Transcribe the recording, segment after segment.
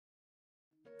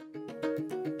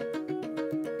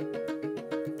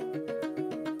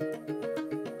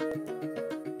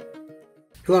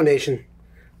Hello, Nation.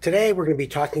 Today we're going to be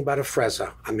talking about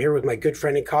Afrezza. I'm here with my good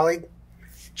friend and colleague,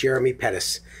 Jeremy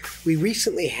Pettus. We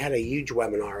recently had a huge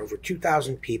webinar, over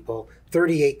 2,000 people,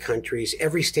 38 countries,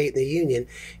 every state in the union,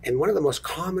 and one of the most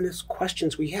commonest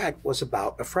questions we had was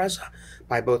about Afrezza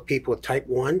by both people with type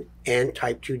 1 and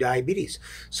type 2 diabetes.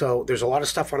 So there's a lot of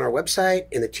stuff on our website,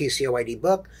 in the TCOID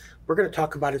book. We're going to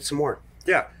talk about it some more.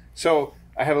 Yeah, so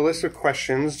I have a list of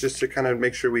questions just to kind of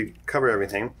make sure we cover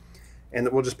everything, and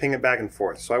we'll just ping it back and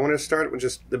forth. So I want to start with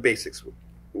just the basics.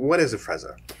 What is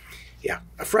Afrezza? Yeah,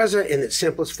 Afrezza in its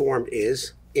simplest form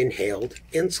is inhaled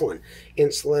insulin.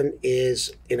 Insulin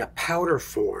is in a powder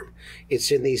form. It's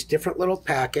in these different little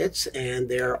packets, and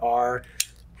there are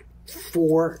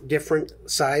 4 different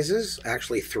sizes,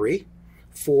 actually 3,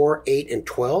 4, 8, and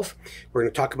 12. We're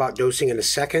going to talk about dosing in a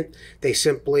second. They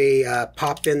simply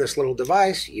pop in this little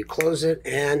device, you close it,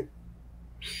 and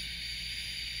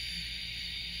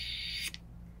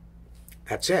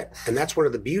that's it. And that's one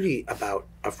of the beauty about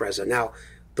Afrezza. Now,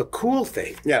 the cool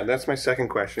thing. Yeah, that's my second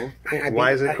question.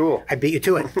 Why is it cool? I beat you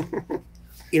to it.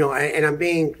 And I'm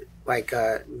being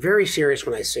very serious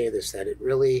when I say this, that it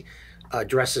really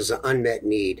addresses an unmet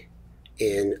need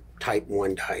in type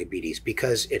 1 diabetes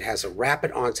because it has a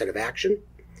rapid onset of action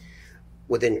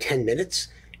within 10 minutes,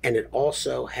 and it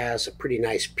also has a pretty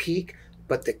nice peak.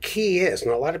 But the key is,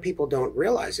 and a lot of people don't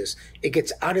realize this, it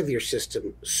gets out of your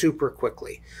system super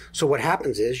quickly. So what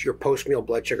happens is your post-meal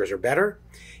blood sugars are better,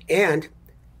 and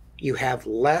you have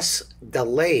less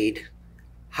delayed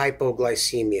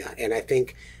hypoglycemia. And I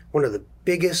think one of the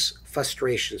biggest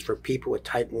frustrations for people with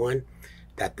type 1,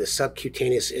 that the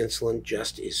subcutaneous insulin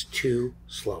just is too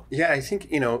slow. Yeah, I think,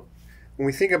 when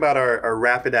we think about our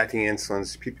rapid-acting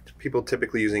insulins, people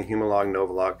typically using Humalog,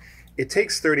 Novalog, it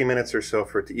takes 30 minutes or so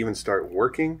for it to even start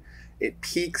working. It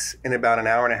peaks in about an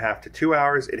hour and a half to 2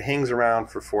 hours. It hangs around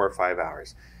for 4 or 5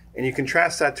 hours. And you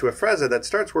contrast that to Afrezza that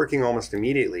starts working almost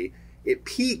immediately. It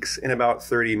peaks in about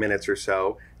 30 minutes or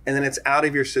so, and then it's out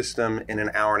of your system in an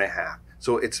hour and a half.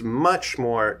 So it's much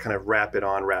more kind of rapid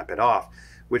on, rapid off,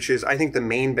 which is, I think, the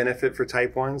main benefit for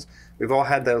type 1s. We've all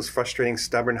had those frustrating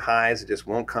stubborn highs that just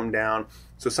won't come down.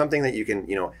 So something that you can,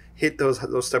 hit those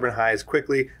stubborn highs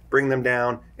quickly, bring them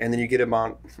down, and then you get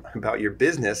about your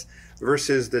business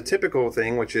versus the typical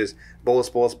thing, which is bolus,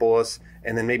 bolus, bolus,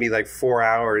 and then maybe like 4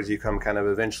 hours you come kind of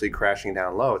eventually crashing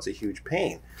down low. It's a huge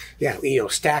pain. Yeah,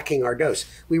 stacking our dose.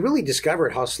 We really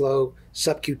discovered how slow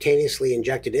subcutaneously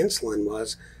injected insulin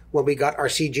was when we got our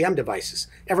CGM devices.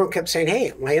 Everyone kept saying,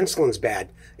 hey, my insulin's bad.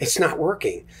 It's not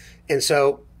working. And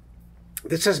so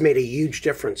this has made a huge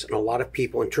difference in a lot of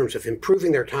people in terms of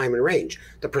improving their time and range,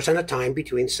 the percent of time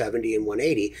between 70 and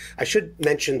 180. I should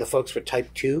mention the folks with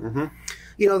type 2. Mm-hmm.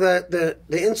 The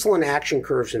insulin action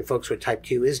curves in folks with type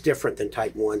 2 is different than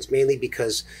type 1s, mainly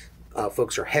because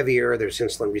folks are heavier, there's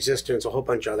insulin resistance, a whole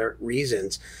bunch of other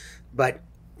reasons. But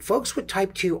folks with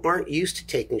type 2 aren't used to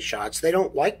taking shots. They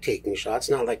don't like taking shots,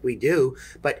 not like we do.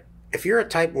 But if you're a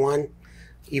type 1,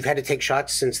 you've had to take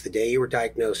shots since the day you were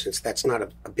diagnosed, since that's not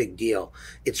a big deal.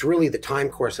 It's really the time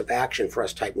course of action for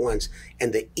us type 1s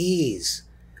and the ease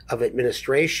of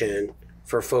administration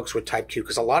for folks with type 2.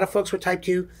 Because a lot of folks with type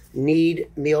 2 need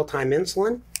mealtime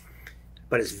insulin,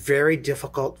 but it's very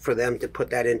difficult for them to put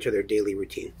that into their daily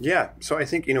routine. Yeah, so I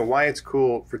think, why it's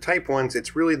cool for type 1s,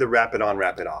 it's really the rapid on,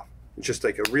 rapid off. It's just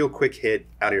like a real quick hit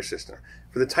out of your system.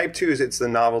 For the type 2s, it's the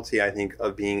novelty, I think,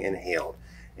 of being inhaled.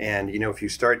 And, if you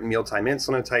start mealtime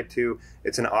insulin in type 2,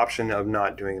 it's an option of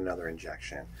not doing another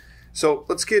injection. So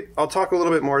I'll talk a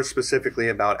little bit more specifically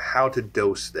about how to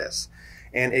dose this.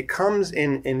 And it comes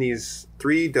in these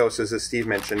 3 doses, as Steve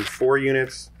mentioned, 4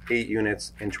 units, 8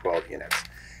 units, and 12 units.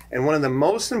 And one of the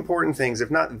most important things, if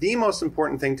not the most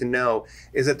important thing to know,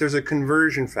 is that there's a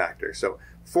conversion factor. So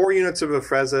 4 units of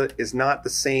Afrezza is not the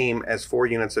same as 4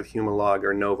 units of Humalog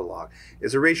or Novalog.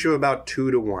 It's a ratio of about 2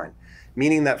 to 1.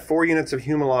 Meaning that 4 units of 4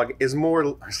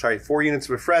 units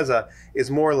of Afrezza is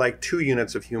more like 2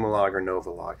 units of Humalog or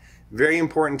Novalog. Very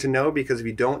important to know, because if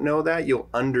you don't know that, you'll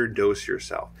underdose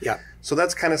yourself. Yeah. So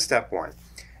that's kind of step 1.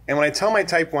 And when I tell my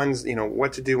type 1s,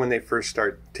 what to do when they first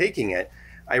start taking it,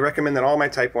 I recommend that all my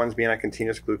type 1s be on a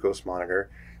continuous glucose monitor,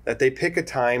 that they pick a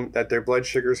time that their blood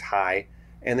sugar's high,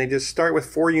 and they just start with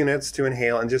 4 units to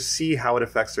inhale and just see how it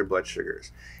affects their blood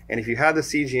sugars. And if you have the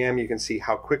CGM, you can see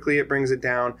how quickly it brings it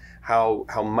down, how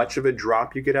much of a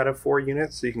drop you get out of 4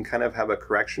 units, so you can kind of have a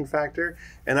correction factor,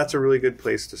 and that's a really good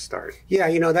place to start. Yeah,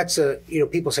 that's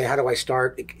people say, how do I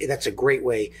start? That's a great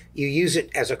way. You use it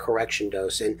as a correction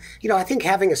dose. And, I think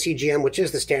having a CGM, which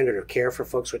is the standard of care for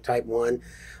folks with type 1,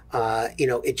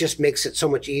 it just makes it so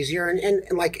much easier. And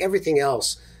like everything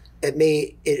else,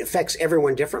 it affects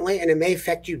everyone differently, and it may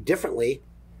affect you differently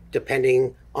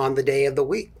depending on the day of the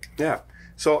week. Yeah.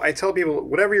 So I tell people,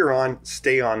 whatever you're on,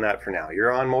 stay on that for now.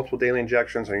 You're on multiple daily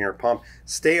injections or your pump,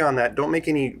 stay on that. Don't make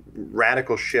any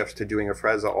radical shifts to doing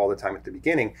Afrezza all the time at the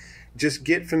beginning. Just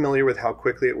get familiar with how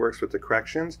quickly it works with the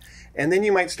corrections, and then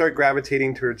you might start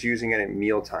gravitating towards using it at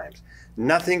meal times.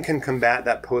 Nothing can combat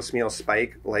that post-meal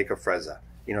spike like Afrezza,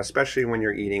 especially when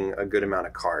you're eating a good amount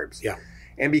of carbs. Yeah.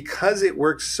 And because it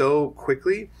works so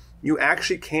quickly, you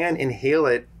actually can inhale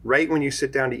it right when you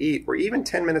sit down to eat, or even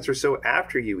 10 minutes or so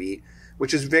after you eat,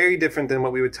 which is very different than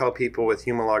what we would tell people with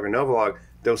Humalog or Novalog,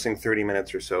 dosing 30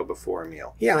 minutes or so before a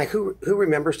meal. Yeah, like who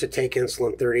remembers to take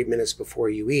insulin 30 minutes before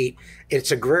you eat?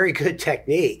 It's a very good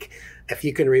technique. If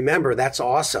you can remember, that's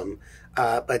awesome.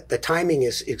 But the timing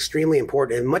is extremely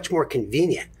important and much more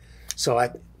convenient. So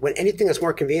when anything that's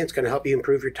more convenient is going to help you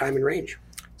improve your time and range.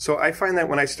 So I find that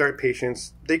when I start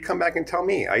patients, they come back and tell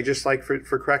me, I just like for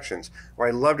corrections, or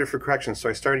I loved it for corrections, so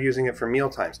I started using it for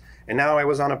meal times. And now I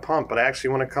was on a pump, but I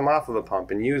actually want to come off of a pump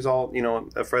and use all,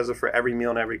 Afrezza for every meal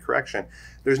and every correction.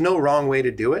 There's no wrong way to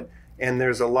do it, and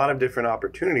there's a lot of different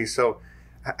opportunities. So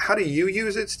how do you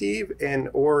use it, Steve,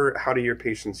 or how do your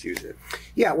patients use it?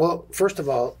 Yeah, well, first of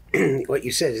all, what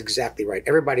you said is exactly right.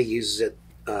 Everybody uses it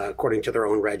according to their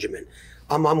own regimen.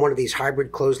 I'm on one of these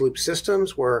hybrid closed loop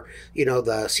systems where,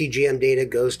 the CGM data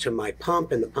goes to my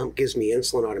pump and the pump gives me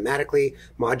insulin automatically,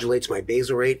 modulates my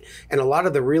basal rate. And a lot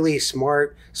of the really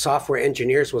smart software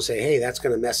engineers will say, hey, that's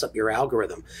going to mess up your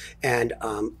algorithm. And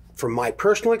from my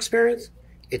personal experience,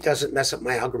 it doesn't mess up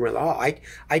my algorithm at all.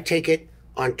 I take it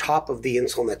on top of the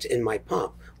insulin that's in my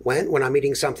pump. When I'm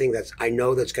eating something I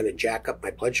know that's going to jack up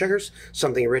my blood sugars,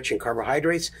 something rich in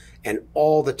carbohydrates, and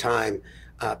all the time,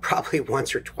 probably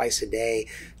once or twice a day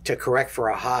to correct for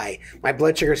a high. My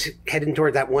blood sugar's heading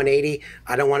toward that 180.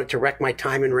 I don't want it to wreck my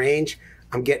time and range.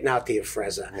 I'm getting out the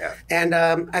Afrezza. Yeah. And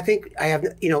I think I have,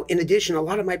 in addition, a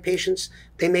lot of my patients,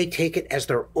 they may take it as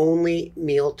their only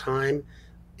mealtime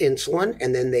insulin,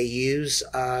 and then they use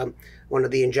one of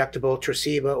the injectable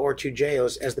Tresiba or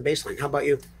 2JOs as the baseline. How about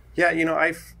you? Yeah,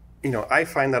 I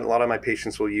find that a lot of my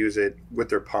patients will use it with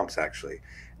their pumps, actually.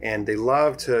 And they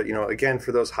love to, again,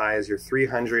 for those highs, your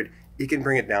 300, you can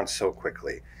bring it down so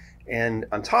quickly. And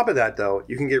on top of that, though,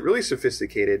 you can get really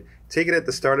sophisticated, take it at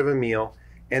the start of a meal,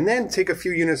 and then take a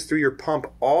few units through your pump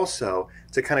also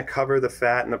to kind of cover the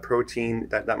fat and the protein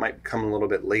that might come a little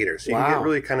bit later. So you can get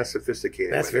really kind of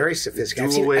sophisticated. That's very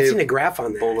sophisticated. I've seen a graph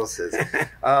on that. Boluses.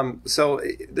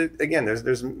 Again,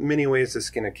 there's many ways to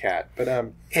skin a cat. But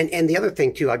and the other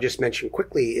thing, too, I'll just mention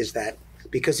quickly is that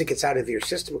because it gets out of your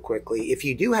system quickly, if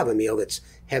you do have a meal that's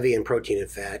heavy in protein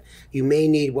and fat, you may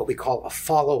need what we call a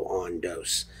follow-on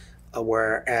dose.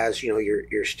 Whereas,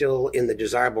 you're still in the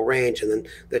desirable range, and then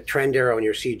the trend arrow in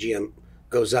your CGM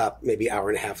goes up maybe an hour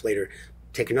and a half later.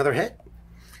 Take another hit.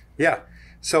 Yeah.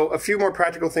 So a few more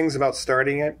practical things about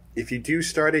starting it. If you do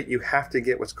start it, you have to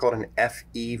get what's called an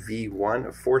FEV1,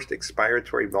 a forced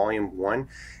expiratory volume 1,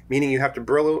 meaning you have to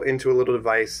burrow into a little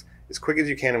device as quick as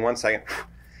you can in 1 second.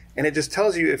 And it just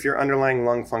tells you if your underlying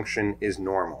lung function is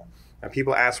normal. Now,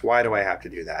 people ask, why do I have to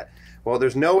do that? Well,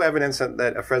 there's no evidence that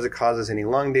Afrezza causes any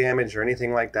lung damage or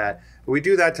anything like that. But we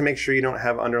do that to make sure you don't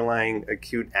have underlying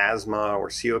acute asthma or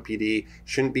COPD.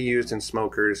 Shouldn't be used in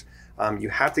smokers. You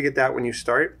have to get that when you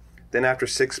start. Then after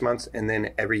 6 months and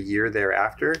then every year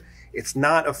thereafter. It's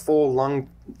not a full lung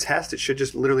test. It should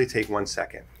just literally take 1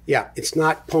 second. Yeah, it's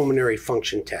not pulmonary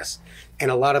function test.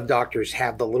 And a lot of doctors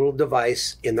have the little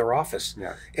device in their office.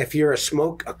 Yeah. If you're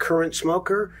a current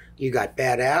smoker, you got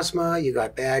bad asthma, you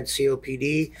got bad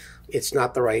COPD, it's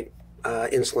not the right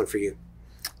insulin for you.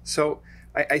 So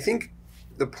I think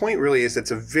the point really is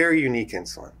it's a very unique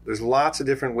insulin. There's lots of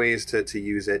different ways to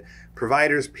use it.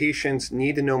 Providers, patients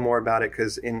need to know more about it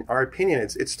because in our opinion,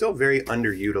 it's still very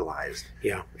underutilized.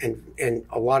 Yeah, and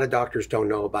a lot of doctors don't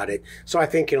know about it. So I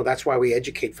think, that's why we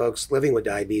educate folks living with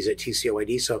diabetes at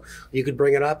TCOID, so you could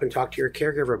bring it up and talk to your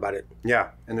caregiver about it. Yeah,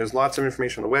 and there's lots of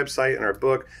information on the website and our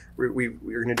book. We're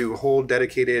going to do a whole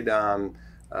dedicated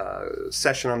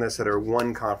session on this at our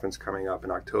One conference coming up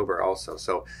in October also.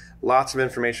 So lots of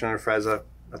information on Afrezza.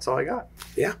 That's all I got.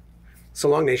 Yeah. So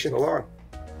long, nation. So long.